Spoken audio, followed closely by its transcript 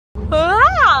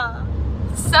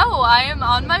I am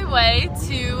on my way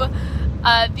to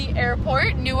the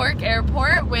airport, Newark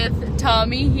Airport, with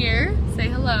Tommy here. Say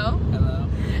hello. Hello.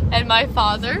 And my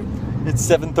father. It's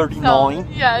 7:39.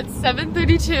 Yeah, it's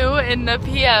 7:32 in the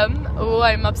PM. Oh,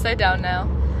 I'm upside down now.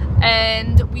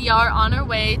 And we are on our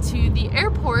way to the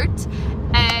airport,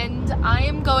 and I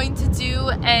am going to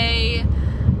do a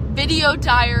video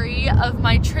diary of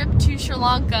my trip to Sri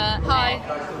Lanka. Hi.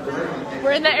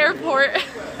 We're in the airport.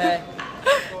 Hey.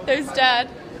 There's Dad.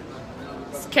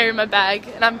 He's carrying my bag,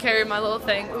 and I'm carrying my little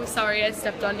thing. Oh, sorry, I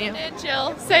stepped on you. And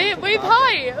Jill, say it. Wave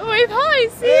hi. Wave hi.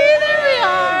 See, there we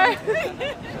are.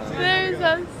 There's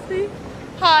us. See.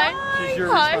 Hi. She's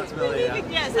your Hi. responsibility.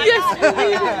 Yes.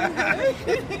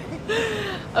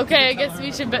 Okay, I guess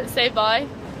we should say bye.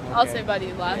 I'll say bye to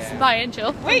you last. Yeah. Bye, and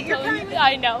Jill. Wait, you're coming.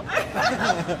 I know.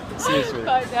 Seriously.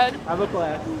 Bye, Dad. Have a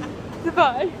class.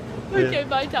 Bye. Okay, Yeah.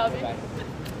 bye, Tommy. Bye.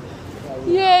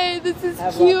 Yay, this is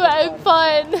Have cute lots and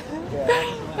fun.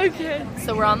 Yeah. Okay.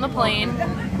 So we're on the plane,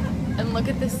 and look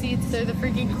at the seats. They're the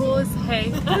freaking coolest.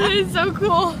 Hey, it's so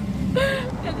cool.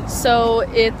 So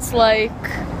it's like,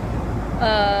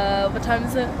 what time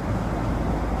is it?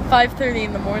 5:30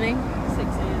 in the morning. 6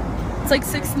 a.m. It's like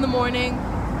 6 in the morning.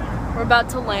 We're about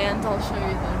to land. I'll show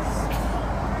you this.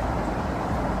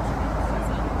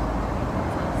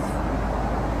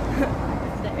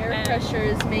 The air pressure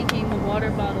is making the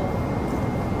water bottle.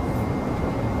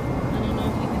 I don't know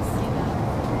if you can see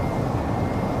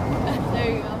that.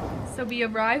 There you go. So we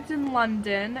arrived in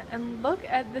London, and look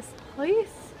at this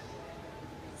place.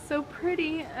 So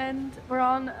pretty, and we're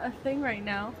on a thing right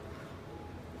now.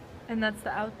 And that's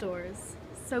the outdoors.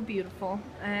 So beautiful.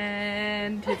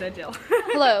 And here's our Jill.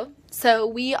 Hello. So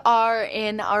we are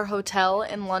in our hotel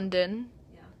in London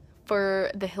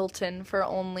for the Hilton for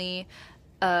only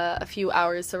a few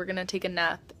hours. So we're gonna take a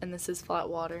nap, and this is flat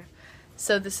water.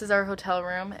 So this is our hotel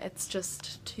room. It's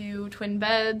just 2 twin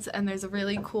beds, and there's a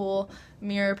really cool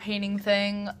mirror painting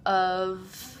thing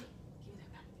of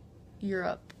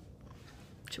Europe.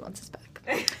 She wants us back.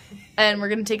 And we're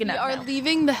gonna take a nap. We are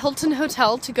leaving the Hilton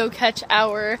Hotel to go catch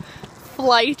our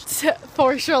flight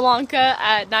for Sri Lanka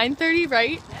at 9:30,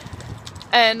 right?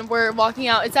 And we're walking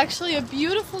out. It's actually a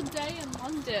beautiful day in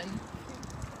London.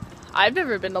 I've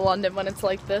never been to London when it's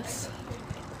like this.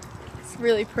 It's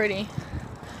really pretty.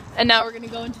 And now we're gonna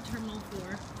go into Terminal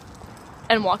 4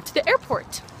 and walk to the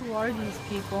airport. Who are these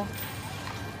people?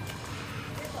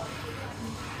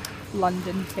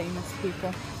 London famous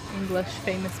people. English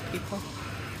famous people.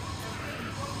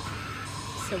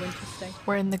 So interesting.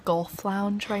 We're in the Golf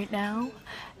Lounge right now,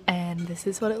 and this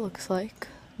is what it looks like.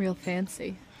 Real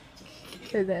fancy.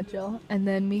 There's that, Jill. And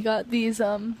then we got these,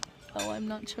 oh, I'm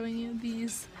not showing you,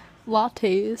 these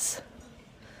lattes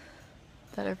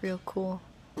that are real cool.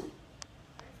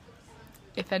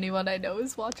 If anyone I know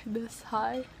is watching this,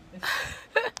 hi.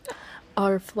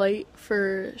 Our flight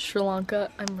for Sri Lanka,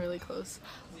 I'm really close,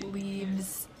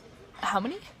 leaves, how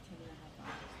many?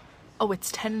 Oh,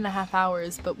 it's 10.5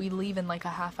 hours, but we leave in like a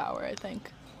half hour, I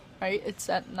think. Right? It's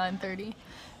at 9:30.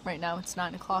 Right now it's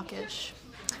 9 o'clock-ish.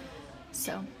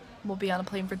 So we'll be on a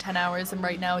plane for 10 hours, and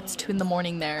right now it's 2 in the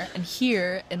morning there. And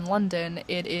here in London,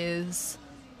 it is,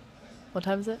 what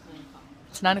time is it?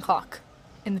 It's 9 o'clock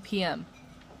in the PM.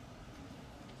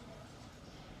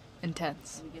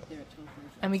 Intense.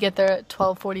 And we get there at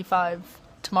 12:45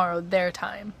 tomorrow, their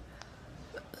time.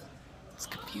 It's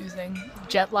confusing.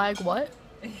 Jet lag, what?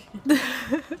 We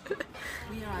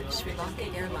are on Sri Lanka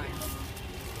Airlines,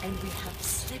 and we have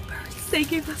slippers. They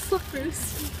gave us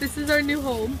slippers. This is our new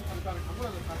home.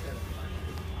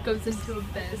 Goes into a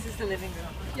bed. This is the living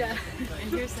room. Yeah. And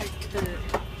here's like the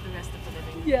rest of the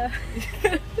living room. Yeah.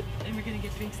 And we're gonna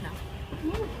get drinks now.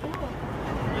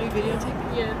 Are you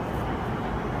videotaping? Yeah.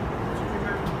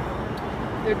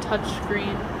 They're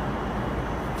touchscreen.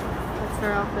 That's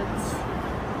their outfits.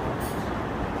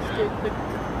 Just do a quick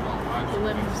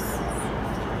glimpse.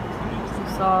 You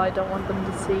saw, I don't want them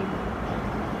to see.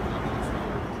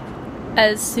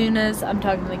 As soon as, I'm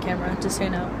talking to the camera, just so you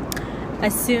know.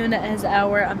 As soon as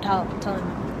I'm telling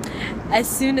them. As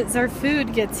soon as our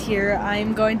food gets here,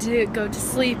 I'm going to go to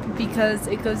sleep because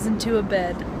it goes into a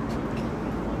bed.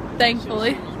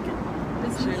 Thankfully.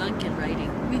 Sri Lankan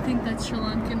writing. We think that's Sri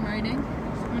Lankan writing.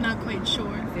 We're not quite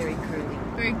sure. Very curly.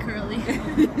 Very curly.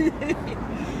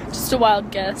 Just a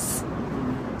wild guess.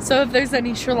 So if there's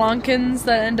any Sri Lankans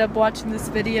that end up watching this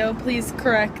video, please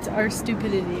correct our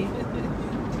stupidity.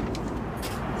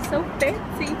 So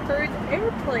fancy for an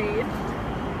airplane.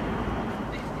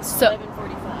 So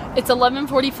 11:45. it's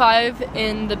 11:45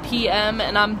 in the PM,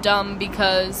 and I'm dumb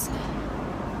because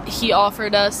he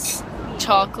offered us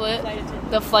chocolate.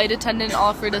 The flight attendant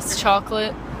offered us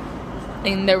chocolate,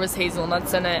 and there was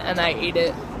hazelnuts in it, and I ate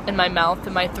it, and my mouth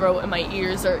and my throat and my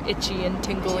ears are itchy and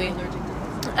tingly.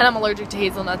 And I'm allergic to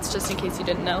hazelnuts, just in case you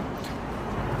didn't know.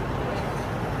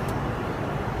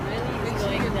 Really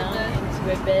going down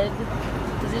into a bed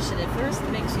position. At first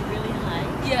it makes you really high.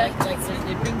 Yeah. Like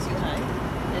it brings you high.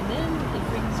 And then it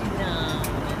brings you down.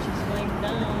 And she's going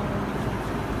down.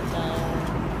 Down.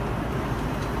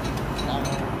 Down.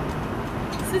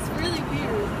 This is really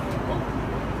weird.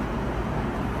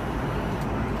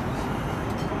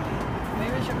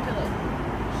 Where is your pillow?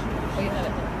 Oh, you have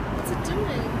it there. What's it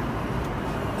doing?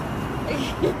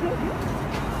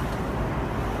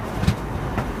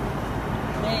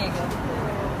 There you go.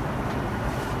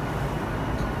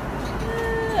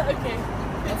 Okay.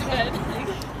 That's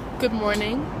good. Good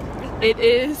morning. It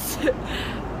is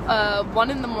 1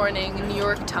 in the morning, New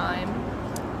York time,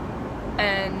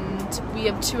 and we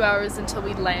have 2 hours until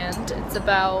we land. It's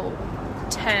about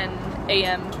 10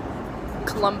 a.m.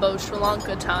 Colombo, Sri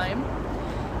Lanka time,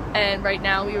 and right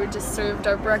now we were just served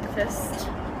our breakfast.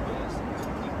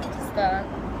 Just that.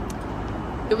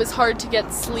 It was hard to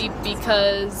get sleep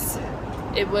because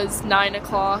it was 9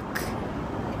 o'clock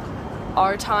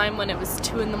our time when it was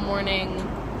 2 in the morning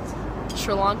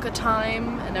Sri Lanka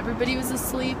time, and everybody was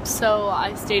asleep, so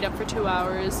I stayed up for 2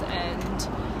 hours and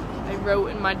I wrote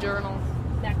in my journal.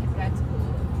 That's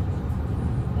cool.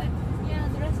 But yeah,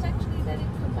 the rest actually let it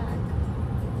come back.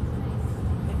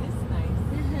 It is nice.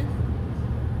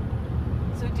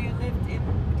 So do you live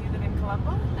in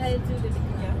Colombo? I do live in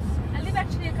Colombo. Yes. I live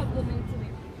actually a couple of minutes away.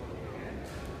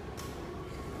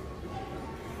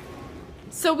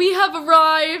 So we have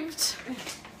arrived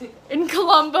in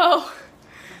Colombo.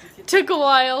 Took a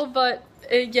while, but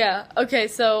yeah. Okay,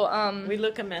 so We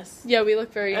look a mess. yeah, we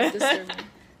look very disturbing.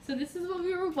 So this is what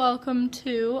we were welcomed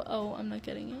to. Oh, I'm not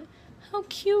getting it. How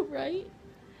cute, right?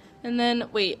 And then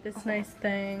wait, this nice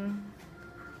thing.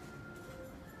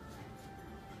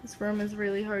 This room is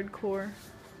really hardcore.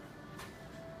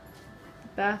 The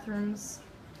bathroom's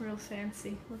real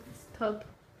fancy. Look at this tub.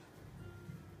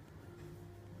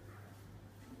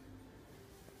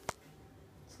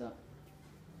 So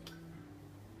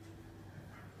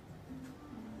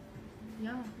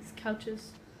yeah, these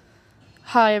couches.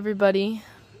 Hi everybody.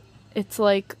 It's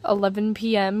like 11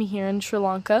 p.m. here in Sri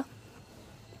Lanka,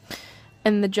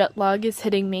 and the jet lag is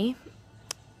hitting me.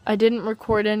 I didn't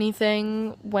record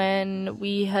anything when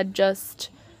we had just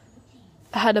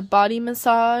had a body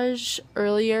massage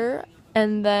earlier,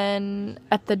 and then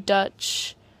at the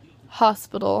Dutch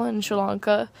hospital in Sri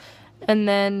Lanka, and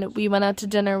then we went out to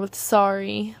dinner with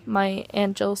Sari, my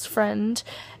Aunt Jill's friend,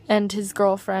 and his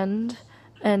girlfriend,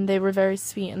 and they were very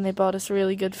sweet, and they bought us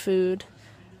really good food.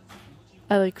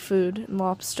 I like food and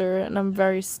lobster, and I'm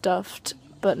very stuffed,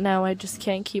 but now I just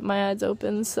can't keep my eyes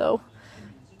open, so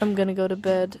I'm gonna go to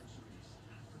bed,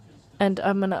 and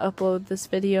I'm gonna upload this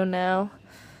video now,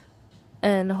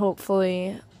 and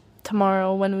hopefully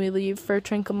tomorrow when we leave for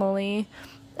Trincomalee,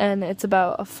 and it's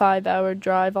about a 5-hour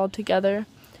drive altogether,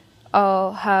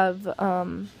 I'll have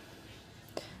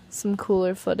some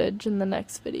cooler footage in the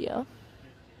next video.